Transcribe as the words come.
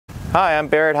Hi, I'm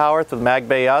Barrett Howarth with Mag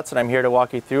Bay Yachts, and I'm here to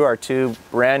walk you through our two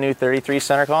brand new 33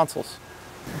 center consoles.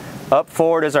 Up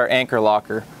forward is our anchor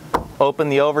locker. Open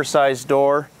the oversized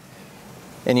door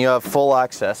and you have full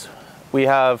access. We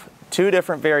have two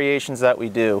different variations that we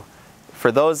do. For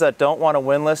those that don't want a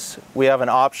windlass, we have an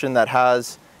option that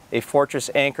has a fortress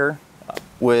anchor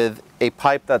with a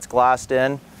pipe that's glassed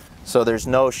in, so there's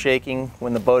no shaking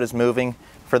when the boat is moving.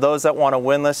 For those that want a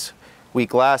windlass, we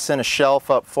glass in a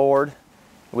shelf up forward.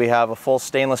 We have a full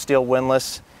stainless steel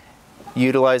windlass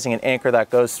utilizing an anchor that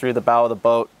goes through the bow of the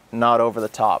boat, not over the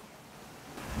top.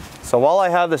 So while I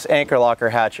have this anchor locker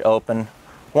hatch open,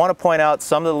 I want to point out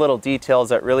some of the little details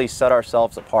that really set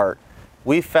ourselves apart.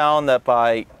 We found that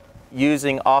by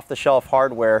using off-the-shelf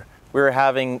hardware, we were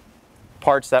having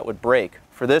parts that would break.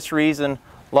 For this reason,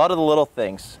 a lot of the little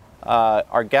things.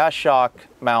 Our gas shock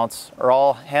mounts are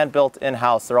all hand-built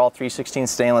in-house. They're all 316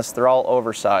 stainless. They're all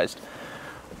oversized.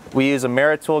 We use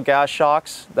Ameritool gas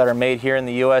shocks that are made here in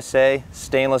the USA,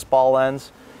 stainless ball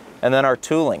ends, and then our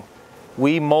tooling.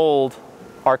 We mold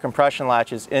our compression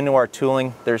latches into our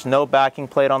tooling. There's no backing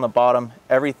plate on the bottom.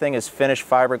 Everything is finished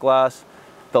fiberglass.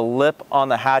 The lip on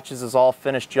the hatches is all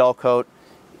finished gel coat.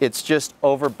 It's just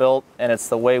overbuilt, and it's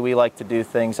the way we like to do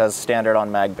things as standard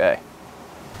on Mag Bay.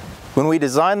 When we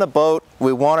designed the boat,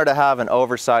 we wanted to have an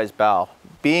oversized bow.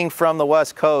 Being from the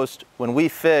West Coast, when we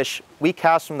fish, we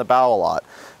cast from the bow a lot.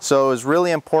 So it was really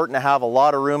important to have a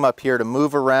lot of room up here to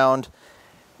move around.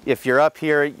 If you're up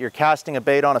here, you're casting a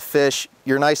bait on a fish,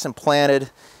 you're nice and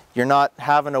planted. You're not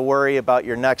having to worry about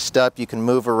your next step. You can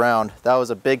move around. That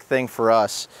was a big thing for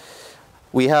us.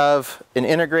 We have an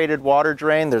integrated water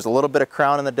drain. There's a little bit of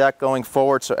crown in the deck going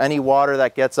forward, so any water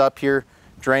that gets up here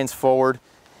drains forward.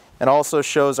 And also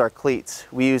shows our cleats.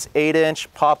 We use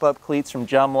 8-inch pop-up cleats from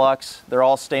Gemlux. They're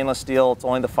all stainless steel. It's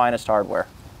only the finest hardware.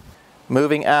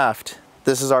 Moving aft,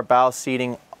 this is our bow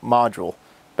seating module.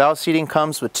 Bow seating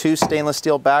comes with two stainless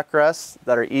steel backrests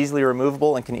that are easily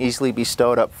removable and can easily be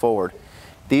stowed up forward.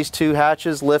 These two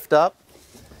hatches lift up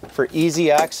for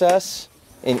easy access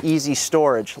and easy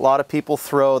storage. A lot of people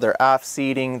throw their aft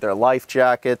seating, their life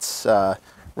jackets,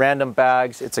 random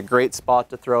bags. It's a great spot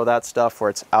to throw that stuff where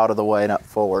it's out of the way and up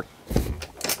forward.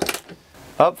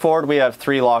 Up forward we have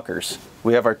three lockers.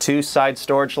 We have our two side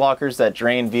storage lockers that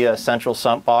drain via a central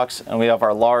sump box, and we have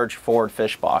our large forward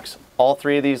fish box. All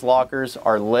three of these lockers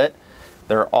are lit.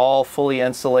 They're all fully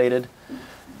insulated.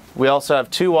 We also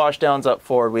have two washdowns up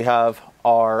forward. We have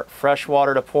our fresh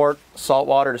water to port, salt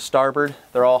water to starboard.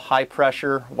 They're all high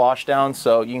pressure washdowns,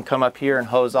 so you can come up here and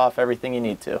hose off everything you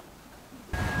need to.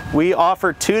 We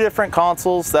offer two different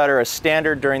consoles that are a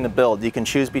standard during the build. You can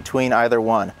choose between either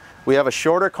one. We have a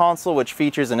shorter console which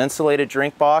features an insulated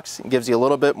drink box and gives you a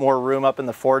little bit more room up in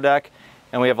the foredeck.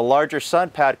 And we have a larger sun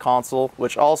pad console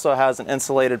which also has an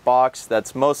insulated box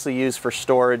that's mostly used for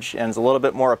storage and is a little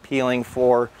bit more appealing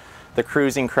for the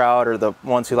cruising crowd or the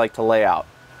ones who like to lay out.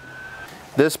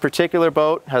 This particular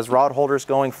boat has rod holders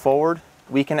going forward.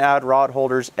 We can add rod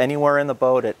holders anywhere in the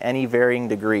boat at any varying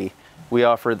degree. We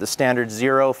offer the standard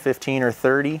 0, 15, or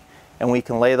 30, and we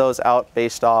can lay those out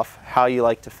based off how you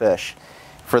like to fish.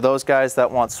 For those guys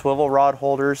that want swivel rod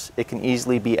holders, it can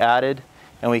easily be added,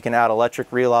 and we can add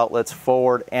electric reel outlets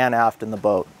forward and aft in the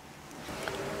boat.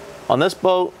 On this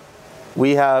boat,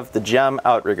 we have the Gem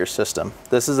outrigger system.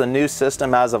 This is a new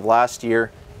system as of last year.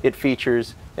 It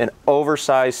features an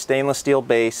oversized stainless steel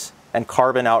base and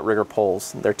carbon outrigger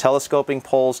poles. They're telescoping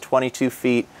poles 22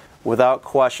 feet, without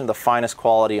question the finest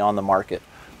quality on the market.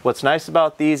 What's nice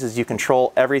about these is you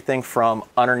control everything from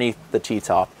underneath the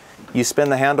T-top. You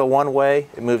spin the handle one way,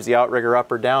 it moves the outrigger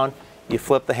up or down. You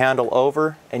flip the handle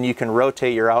over and you can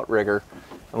rotate your outrigger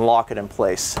and lock it in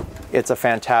place. It's a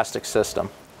fantastic system.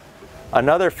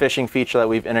 Another fishing feature that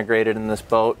we've integrated in this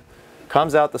boat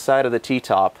comes out the side of the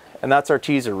T-top, and that's our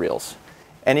teaser reels.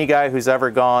 Any guy who's ever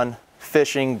gone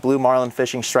fishing, blue marlin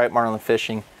fishing, striped marlin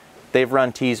fishing, they've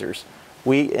run teasers.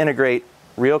 We integrate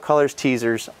Real Colors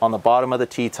teasers on the bottom of the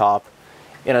T-top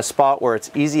in a spot where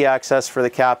it's easy access for the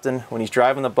captain. When he's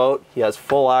driving the boat, he has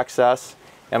full access,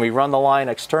 and we run the line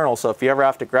external, so if you ever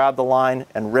have to grab the line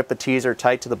and rip a teaser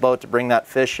tight to the boat to bring that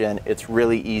fish in, it's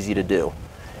really easy to do.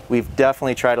 We've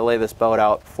definitely tried to lay this boat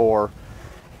out for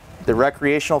the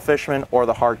recreational fisherman or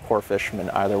the hardcore fisherman,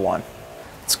 either one.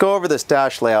 Let's go over this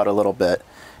dash layout a little bit.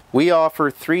 We offer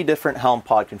three different helm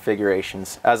pod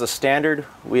configurations. As a standard,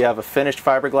 we have a finished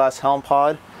fiberglass helm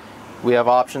pod. We have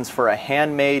options for a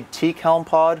handmade teak helm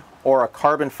pod or a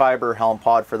carbon fiber helm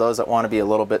pod for those that want to be a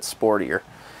little bit sportier.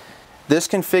 This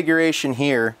configuration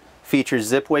here features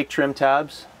zip wake trim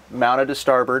tabs mounted to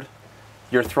starboard,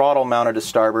 your throttle mounted to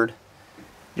starboard,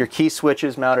 your key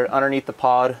switches mounted underneath the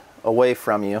pod away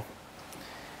from you.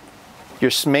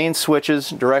 Your main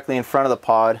switches directly in front of the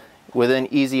pod within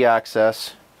easy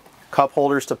access, cup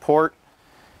holders to port,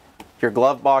 your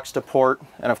glove box to port,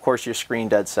 and of course your screen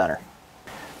dead center.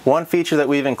 One feature that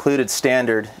we've included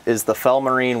standard is the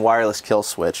Falmarine wireless kill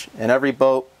switch. In every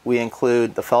boat we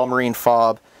include the Falmarine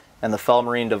fob and the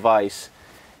Falmarine device,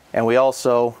 and we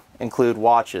also include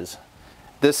watches.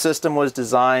 This system was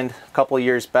designed a couple of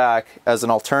years back as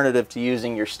an alternative to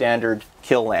using your standard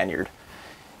kill lanyard.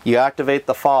 You activate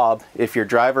the fob. If your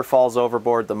driver falls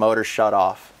overboard, the motor's shut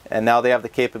off. And now they have the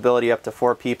capability up to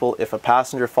 4 people. If a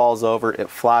passenger falls over, it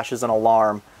flashes an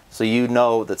alarm so you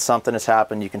know that something has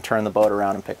happened. You can turn the boat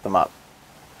around and pick them up.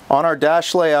 On our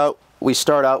dash layout, we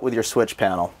start out with your switch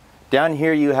panel. Down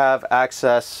here you have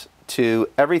access to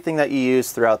everything that you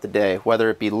use throughout the day,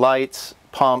 whether it be lights,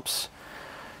 pumps.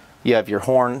 You have your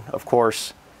horn, of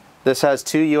course. This has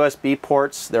 2 USB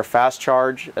ports. They're fast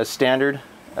charge as standard,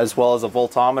 as well as a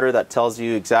voltometer that tells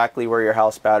you exactly where your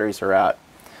house batteries are at.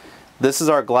 This is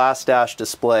our glass dash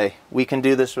display. We can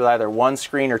do this with either 1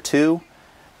 screen or 2,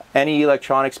 any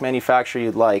electronics manufacturer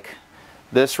you'd like.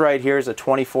 This right here is a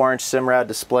 24-inch Simrad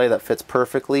display that fits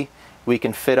perfectly. We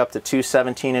can fit up to 2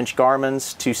 17-inch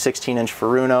Garmins, 2 16-inch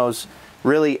Furunos.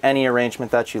 Really any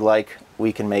arrangement that you like,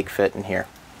 we can make fit in here.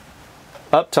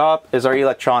 Up top is our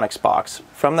electronics box.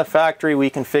 From the factory, we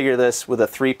configure this with a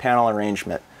 3-panel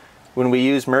arrangement. When we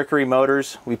use Mercury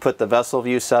motors, we put the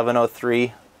VesselView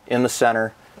 703 in the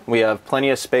center. We have plenty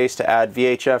of space to add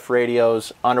VHF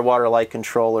radios, underwater light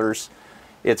controllers.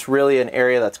 It's really an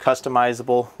area that's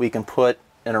customizable. We can put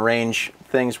and arrange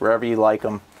things wherever you like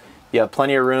them. You have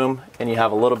plenty of room, and you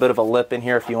have a little bit of a lip in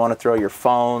here if you want to throw your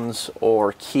phones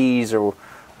or keys or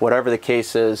whatever the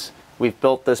case is. We've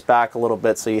built this back a little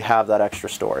bit so you have that extra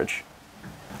storage.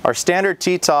 Our standard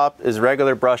T-top is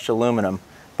regular brushed aluminum,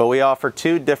 but we offer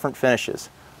 2 different finishes.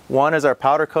 One is our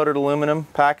powder coated aluminum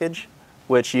package,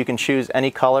 which you can choose any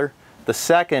color. The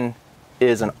second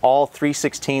is an all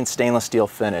 3/16 stainless steel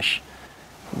finish.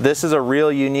 This is a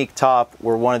real unique top.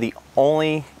 We're one of the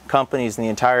only companies in the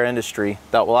entire industry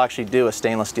that will actually do a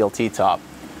stainless steel T-top.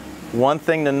 One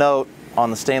thing to note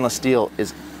on the stainless steel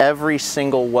is every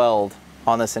single weld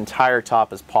on this entire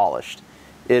top is polished.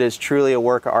 It is truly a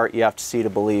work of art you have to see to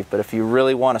believe, but if you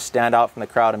really want to stand out from the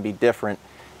crowd and be different,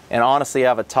 and honestly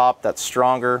have a top that's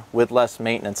stronger with less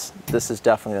maintenance, this is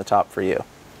definitely the top for you.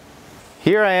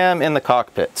 Here I am in the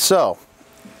cockpit. So,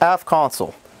 aft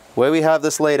console. The way we have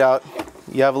this laid out,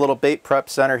 you have a little bait prep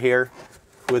center here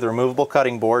with a removable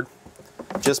cutting board.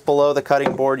 Just below the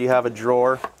cutting board you have a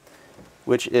drawer,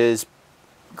 which is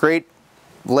great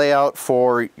layout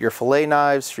for your fillet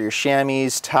knives, for your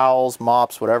chamois, towels,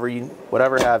 mops, whatever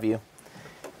have you.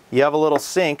 You have a little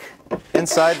sink.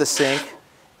 Inside the sink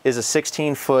is a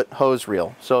 16-foot hose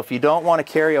reel. So if you don't want to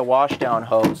carry a washdown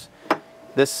hose,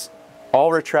 this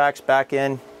all retracts back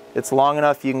in. It's long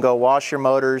enough you can go wash your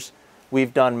motors.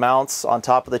 We've done mounts on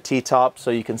top of the T-top so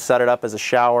you can set it up as a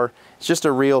shower. It's just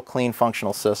a real clean,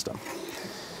 functional system.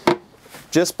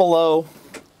 Just below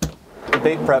the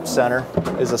bait prep center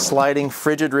is a sliding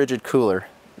frigid rigid cooler.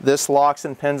 This locks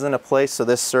and pins into place, so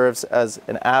this serves as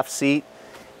an aft seat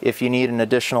if you need an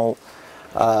additional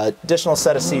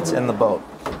set of seats in the boat.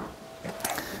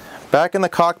 Back in the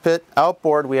cockpit,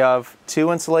 outboard, we have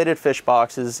 2 insulated fish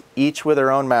boxes, each with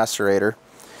their own macerator.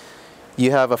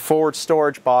 You have a forward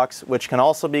storage box, which can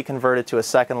also be converted to a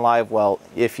second live well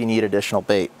if you need additional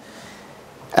bait.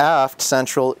 Aft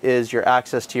central is your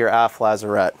access to your aft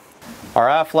lazarette. Our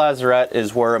aft lazarette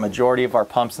is where a majority of our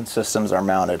pumps and systems are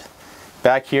mounted.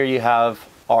 Back here you have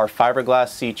our fiberglass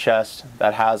sea chest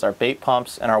that has our bait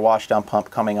pumps and our washdown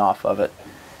pump coming off of it.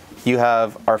 You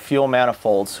have our fuel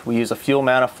manifolds. We use a fuel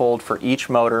manifold for each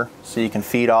motor so you can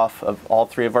feed off of all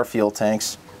 3 of our fuel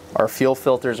tanks. Our fuel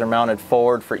filters are mounted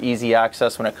forward for easy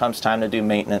access when it comes time to do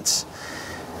maintenance.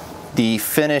 The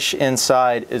finish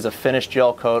inside is a finished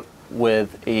gel coat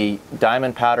with a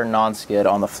diamond pattern non-skid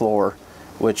on the floor,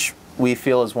 which we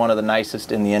feel is one of the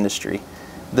nicest in the industry.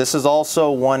 This is also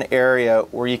one area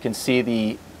where you can see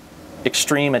the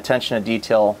extreme attention to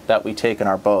detail that we take in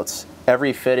our boats.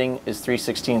 Every fitting is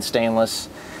 3/16 stainless.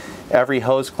 Every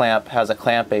hose clamp has a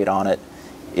clamp aid on it.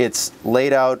 It's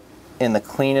laid out in the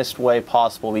cleanest way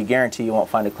possible. We guarantee you won't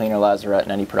find a cleaner lazarette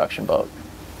in any production boat.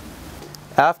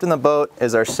 Aft in the boat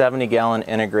is our 70-gallon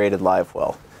integrated live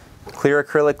well. Clear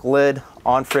acrylic lid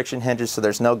on friction hinges so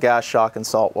there's no gas shock in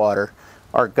salt water.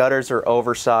 Our gutters are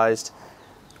oversized.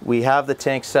 We have the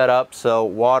tank set up so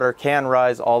water can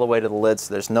rise all the way to the lid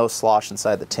so there's no slosh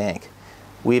inside the tank.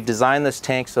 We've designed this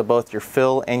tank so both your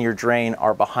fill and your drain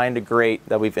are behind a grate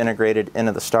that we've integrated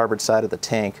into the starboard side of the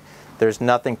tank. There's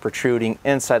nothing protruding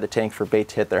inside the tank for bait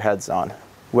to hit their heads on.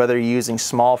 Whether you're using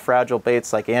small fragile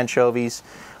baits like anchovies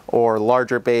or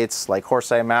larger baits like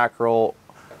horseye mackerel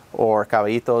or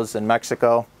caballitos in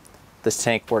Mexico, this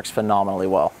tank works phenomenally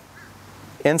well.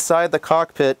 Inside the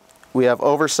cockpit, we have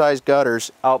oversized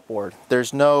gutters outboard.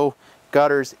 There's no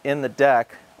gutters in the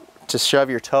deck to shove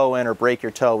your toe in or break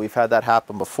your toe. We've had that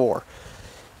happen before.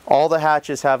 All the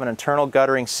hatches have an internal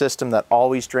guttering system that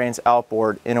always drains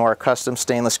outboard into our custom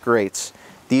stainless grates.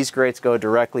 These grates go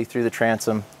directly through the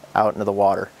transom out into the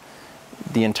water.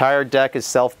 The entire deck is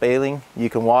self-bailing. You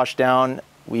can wash down.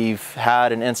 We've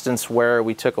had an instance where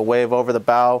we took a wave over the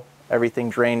bow, everything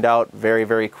drained out very,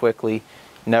 very quickly.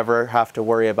 Never have to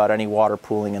worry about any water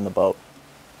pooling in the boat.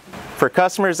 For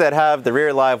customers that have the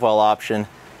rear live well option,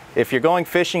 if you're going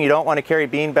fishing, you don't want to carry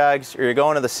bean bags, or you're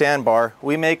going to the sandbar,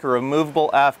 we make a removable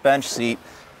aft bench seat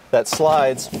that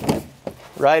slides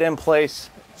right in place.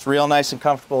 It's real nice and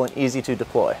comfortable and easy to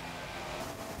deploy.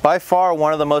 By far,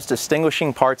 one of the most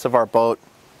distinguishing parts of our boat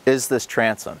is this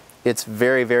transom. It's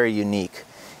very, very unique.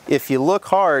 If you look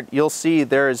hard, you'll see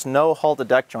there is no hull to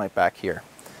deck joint back here.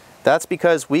 That's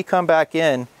because we come back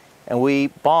in and we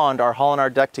bond our hull and our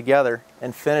deck together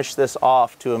and finish this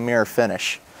off to a mirror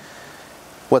finish.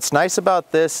 What's nice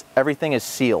about this, everything is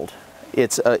sealed.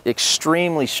 It's an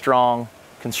extremely strong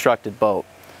constructed boat.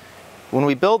 When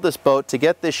we build this boat, to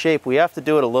get this shape, we have to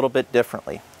do it a little bit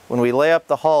differently. When we lay up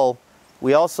the hull,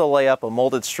 we also lay up a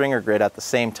molded stringer grid at the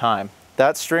same time.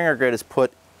 That stringer grid is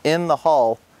put in the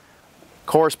hull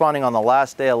corresponding on the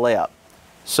last day of layup.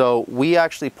 So we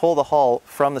actually pull the hull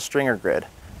from the stringer grid.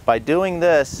 By doing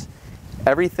this,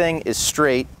 everything is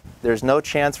straight. There's no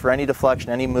chance for any deflection,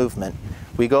 any movement.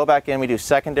 We go back in, we do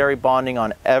secondary bonding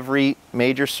on every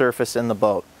major surface in the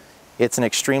boat. It's an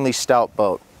extremely stout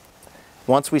boat.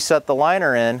 Once we set the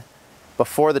liner in,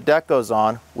 before the deck goes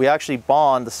on, we actually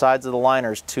bond the sides of the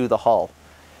liners to the hull.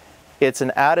 It's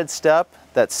an added step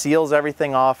that seals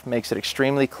everything off, makes it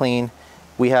extremely clean.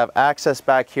 We have access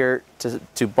back here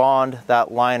to bond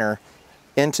that liner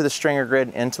into the stringer grid,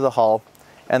 into the hull.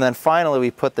 And then finally, we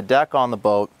put the deck on the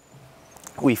boat.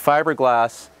 We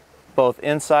fiberglass both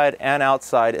inside and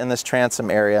outside in this transom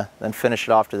area, then finish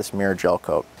it off to this mirror gel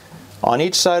coat. On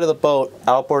each side of the boat,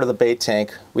 outboard of the bait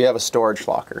tank, we have a storage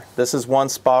locker. This is one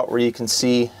spot where you can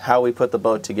see how we put the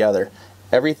boat together.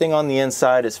 Everything on the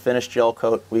inside is finished gel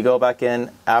coat. We go back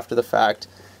in after the fact,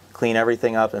 clean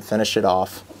everything up and finish it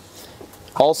off.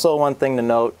 Also, one thing to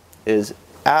note is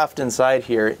aft inside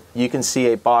here, you can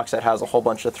see a box that has a whole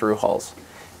bunch of through hulls.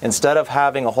 Instead of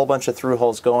having a whole bunch of through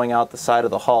hulls going out the side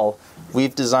of the hull,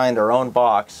 we've designed our own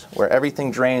box where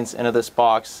everything drains into this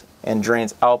box and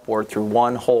drains outboard through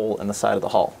one hole in the side of the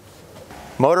hull.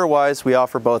 Motor-wise, we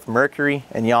offer both Mercury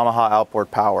and Yamaha outboard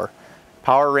power.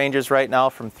 Power ranges right now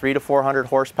from 300 to 400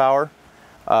 horsepower.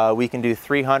 We can do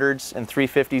 300s and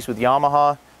 350s with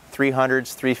Yamaha,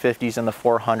 300s, 350s, and the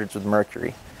 400s with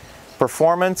Mercury.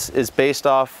 Performance is based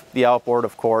off the outboard,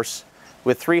 of course.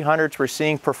 With 300s, we're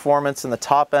seeing performance in the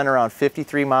top end around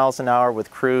 53 miles an hour with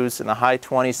cruise in the high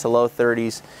 20s to low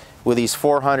 30s. With these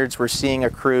 400s, we're seeing a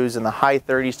cruise in the high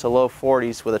 30s to low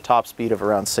 40s with a top speed of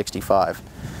around 65.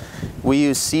 We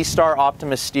use Seastar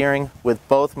Optimus steering with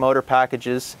both motor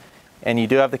packages, and you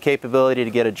do have the capability to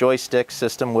get a joystick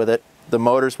system with it. The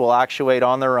motors will actuate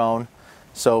on their own,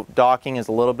 so docking is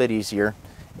a little bit easier.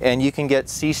 And you can get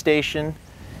C-Station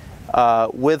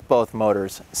with both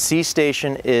motors.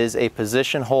 C-Station is a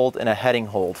position hold and a heading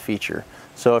hold feature.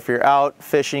 So if you're out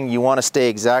fishing, you want to stay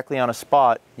exactly on a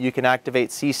spot, you can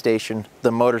activate C-Station.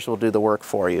 The motors will do the work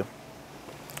for you.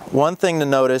 One thing to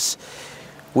notice,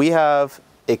 we have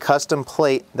a custom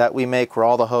plate that we make where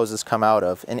all the hoses come out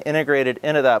of, and integrated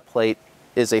into that plate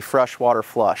is a freshwater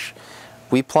flush.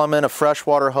 We plumb in a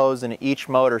freshwater hose in each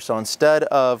motor, so instead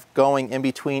of going in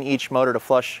between each motor to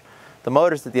flush the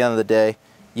motors at the end of the day,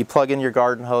 you plug in your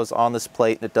garden hose on this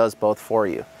plate and it does both for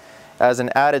you. As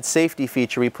an added safety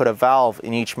feature, we put a valve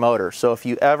in each motor, so if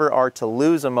you ever are to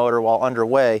lose a motor while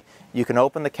underway, you can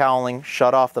open the cowling,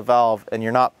 shut off the valve, and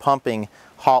you're not pumping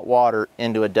hot water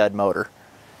into a dead motor.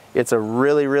 It's a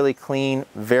really, really clean,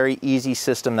 very easy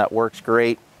system that works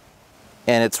great,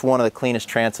 and it's one of the cleanest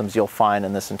transoms you'll find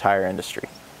in this entire industry.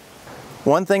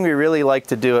 One thing we really like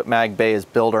to do at Mag Bay is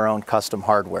build our own custom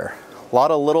hardware. A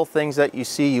lot of little things that you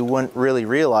see you wouldn't really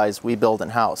realize we build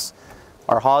in-house.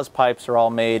 Our hawse pipes are all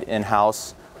made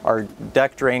in-house. Our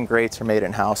deck drain grates are made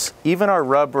in-house. Even our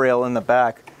rub rail in the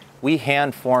back, we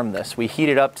hand form this. We heat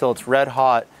it up till it's red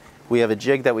hot. We have a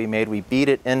jig that we made. We beat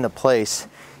it into place,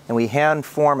 and we hand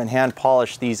form and hand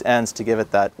polish these ends to give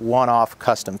it that one-off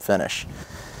custom finish.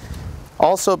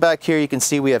 Also back here you can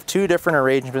see we have two different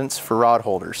arrangements for rod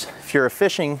holders. If you're a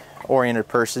fishing oriented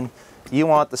person, you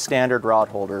want the standard rod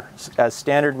holder. As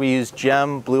standard, we use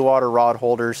gem blue water rod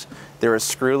holders. They're a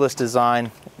screwless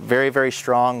design, very, very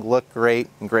strong, look great,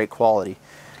 and great quality.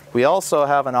 We also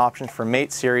have an option for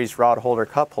Mate Series rod holder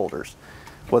cup holders.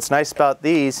 What's nice about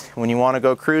these, when you want to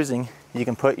go cruising, you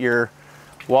can put your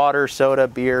water, soda,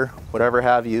 beer, whatever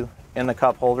have you, in the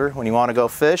cup holder. When you want to go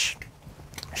fish,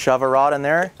 shove a rod in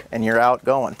there and you're out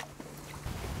going.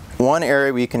 One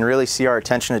area where you can really see our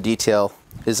attention to detail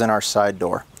is in our side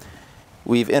door.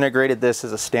 We've integrated this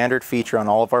as a standard feature on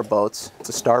all of our boats. It's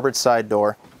a starboard side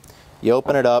door. You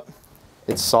open it up,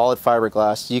 it's solid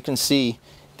fiberglass. You can see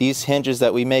these hinges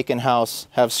that we make in-house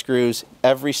have screws.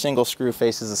 Every single screw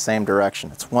faces the same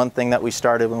direction. It's one thing that we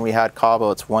started when we had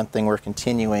Cabo. It's one thing we're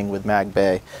continuing with Mag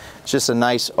Bay. It's just a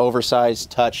nice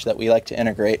oversized touch that we like to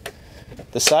integrate.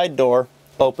 The side door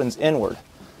opens inward.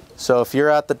 So if you're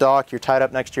at the dock, you're tied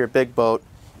up next to your big boat,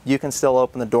 you can still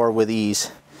open the door with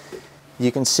ease.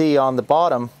 You can see on the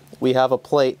bottom, we have a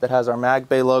plate that has our Mag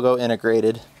Bay logo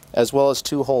integrated, as well as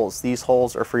 2 holes. These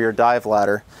holes are for your dive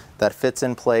ladder that fits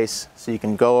in place so you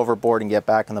can go overboard and get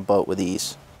back in the boat with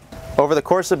ease. Over the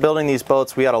course of building these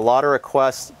boats, we had a lot of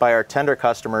requests by our tender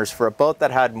customers for a boat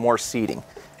that had more seating.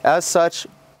 As such,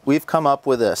 we've come up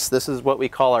with this. This is what we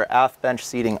call our aft bench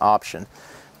seating option.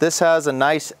 This has a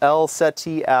nice L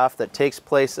settee aft that takes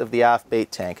place of the aft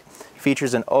bait tank.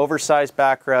 Features an oversized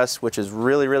backrest, which is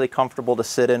really, really comfortable to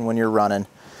sit in when you're running.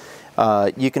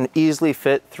 You can easily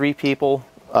fit 3 people,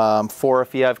 4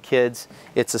 if you have kids.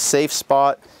 It's a safe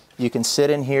spot. You can sit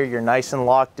in here, you're nice and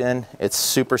locked in. It's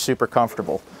super, super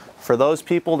comfortable. For those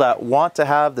people that want to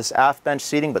have this aft bench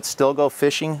seating but still go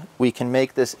fishing, we can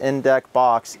make this in-deck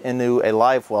box into a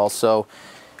live well. So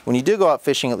when you do go out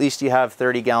fishing, at least you have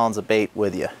 30 gallons of bait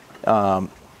with you.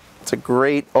 It's a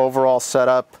great overall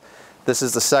setup. This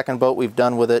is the second boat we've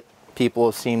done with it.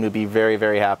 People seem to be very,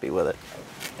 very happy with it.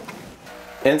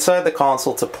 Inside the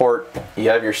console to port, you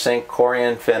have your sink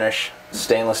Corian finish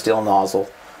stainless steel nozzle.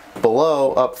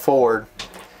 Below, up forward,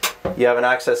 you have an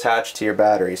access hatch to your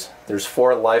batteries. There's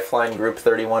 4 Lifeline Group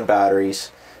 31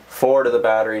 batteries. 4 of the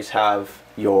batteries have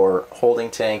your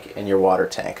holding tank and your water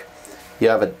tank. You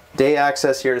have a day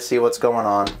access here to see what's going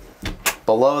on.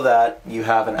 Below that, you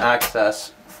have an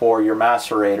access for your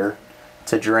macerator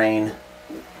to drain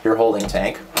your holding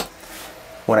tank.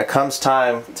 When it comes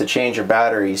time to change your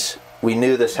batteries, we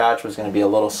knew this hatch was going to be a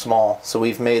little small, so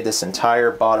we've made this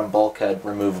entire bottom bulkhead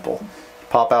removable.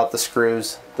 Pop out the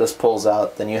screws, this pulls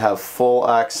out, then you have full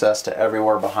access to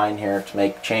everywhere behind here to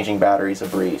make changing batteries a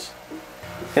breeze.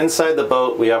 Inside the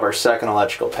boat, we have our second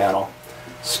electrical panel.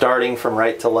 Starting from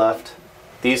right to left,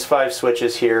 these 5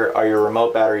 switches here are your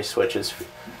remote battery switches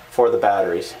for the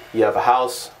batteries. You have a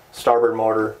house, starboard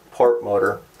motor, port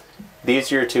motor.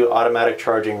 These are your 2 automatic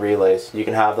charging relays. You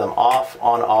can have them off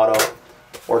on auto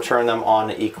or turn them on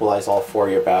to equalize all 4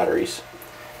 of your batteries.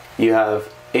 You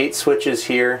have 8 switches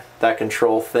here that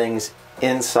control things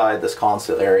inside this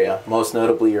console area, most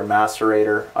notably your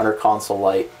macerator, under console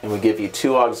light, and we give you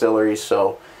 2 auxiliaries,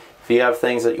 so if you have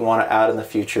things that you want to add in the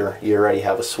future, you already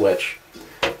have a switch.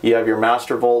 You have your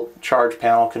master volt charge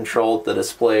panel control that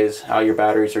displays how your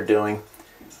batteries are doing,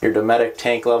 your Dometic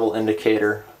tank level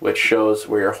indicator, which shows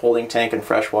where your holding tank and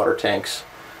freshwater tanks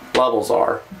levels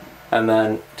are. And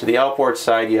then to the outboard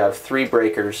side, you have 3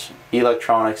 breakers: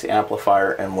 electronics,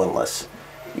 amplifier, and windlass.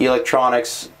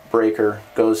 Electronics breaker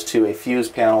goes to a fuse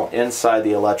panel inside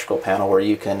the electrical panel where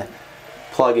you can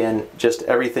plug in just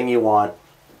everything you want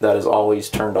that is always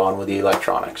turned on with the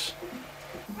electronics.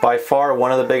 By far,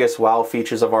 one of the biggest wow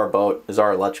features of our boat is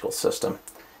our electrical system.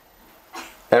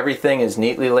 Everything is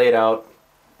neatly laid out.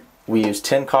 We use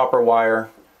tin copper wire,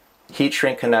 heat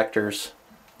shrink connectors,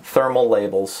 thermal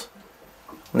labels.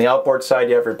 On the outboard side,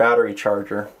 you have your battery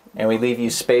charger, and we leave you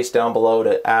space down below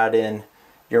to add in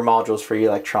your modules for your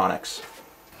electronics.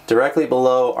 Directly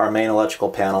below our main electrical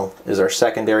panel is our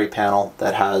secondary panel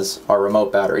that has our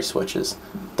remote battery switches.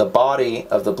 The body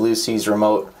of the Blue Seas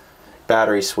remote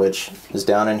battery switch is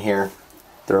down in here.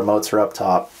 The remotes are up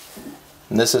top.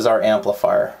 And this is our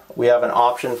amplifier. We have an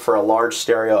option for a large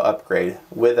stereo upgrade.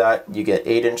 With that, you get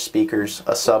 8-inch speakers,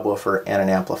 a subwoofer, and an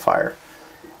amplifier.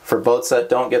 For boats that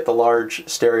don't get the large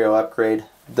stereo upgrade,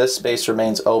 this space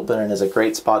remains open and is a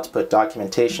great spot to put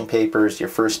documentation papers, your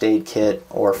first aid kit,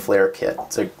 or flare kit.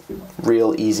 It's a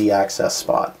real easy access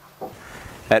spot.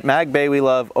 At Mag Bay, we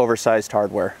love oversized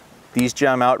hardware. These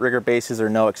gem outrigger bases are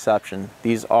no exception.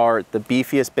 These are the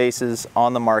beefiest bases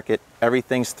on the market.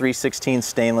 Everything's 3/16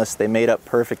 stainless. They made up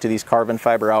perfect to these carbon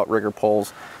fiber outrigger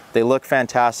poles. They look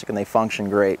fantastic and they function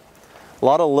great. A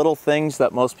lot of little things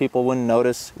that most people wouldn't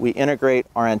notice. We integrate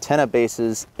our antenna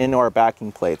bases into our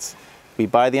backing plates. We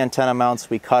buy the antenna mounts,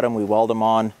 we cut them, we weld them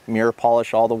on, mirror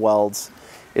polish all the welds.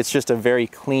 It's just a very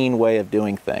clean way of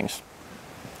doing things.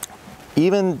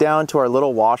 Even down to our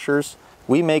little washers,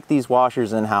 we make these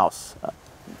washers in-house.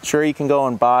 Sure, you can go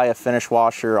and buy a finished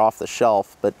washer off the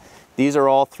shelf, but these are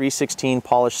all 316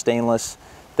 polished stainless.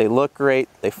 They look great,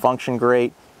 they function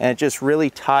great, and it just really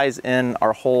ties in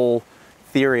our whole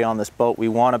theory on this boat. We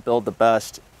want to build the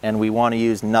best, and we want to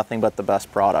use nothing but the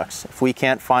best products. If we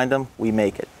can't find them, we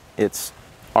make it. It's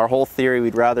our whole theory.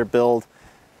 We'd rather build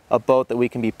a boat that we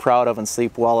can be proud of and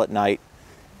sleep well at night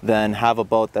than have a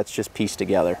boat that's just pieced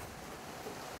together.